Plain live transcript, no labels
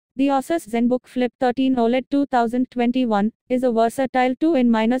The ASUS ZenBook Flip 13 OLED 2021 is a versatile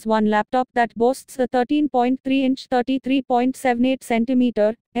 2-in-1 laptop that boasts a 13.3-inch 33.78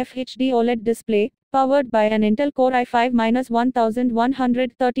 cm FHD OLED display, powered by an Intel Core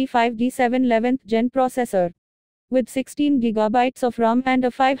i5-1135G7 11th Gen processor. With 16 GB of RAM and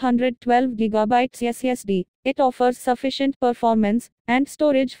a 512 GB SSD, it offers sufficient performance and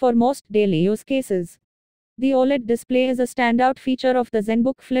storage for most daily use cases. The OLED display is a standout feature of the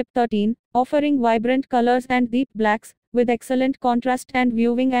ZenBook Flip 13, offering vibrant colors and deep blacks, with excellent contrast and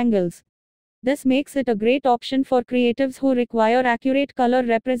viewing angles. This makes it a great option for creatives who require accurate color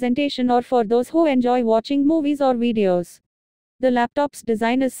representation or for those who enjoy watching movies or videos. The laptop's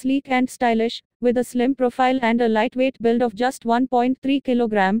design is sleek and stylish, with a slim profile and a lightweight build of just 1.3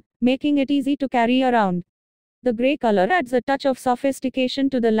 kg, making it easy to carry around. The grey color adds a touch of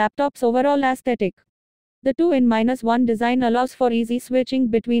sophistication to the laptop's overall aesthetic. The 2-in-1 design allows for easy switching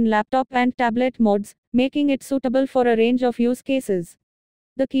between laptop and tablet modes, making it suitable for a range of use cases.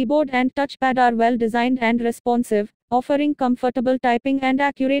 The keyboard and touchpad are well designed and responsive, offering comfortable typing and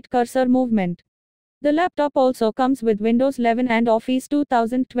accurate cursor movement. The laptop also comes with Windows 11 and Office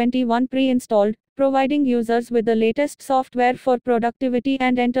 2021 pre-installed, providing users with the latest software for productivity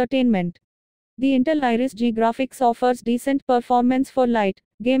and entertainment. The Intel Iris G graphics offers decent performance for light,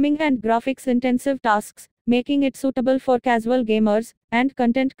 gaming and graphics-intensive tasks, making it suitable for casual gamers and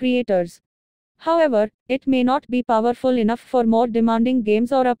content creators. However, it may not be powerful enough for more demanding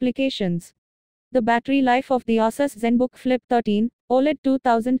games or applications. The battery life of the ASUS ZenBook Flip 13 OLED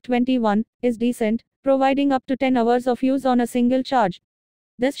 2021 is decent, providing up to 10 hours of use on a single charge.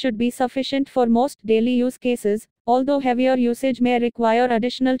 This should be sufficient for most daily use cases, although heavier usage may require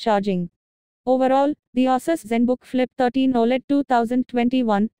additional charging. Overall, the ASUS ZenBook Flip 13 OLED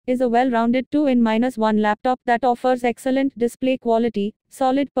 2021 is a well-rounded 2-in-1 laptop that offers excellent display quality,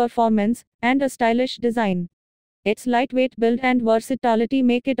 solid performance, and a stylish design. Its lightweight build and versatility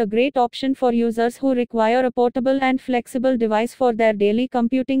make it a great option for users who require a portable and flexible device for their daily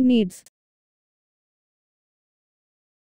computing needs.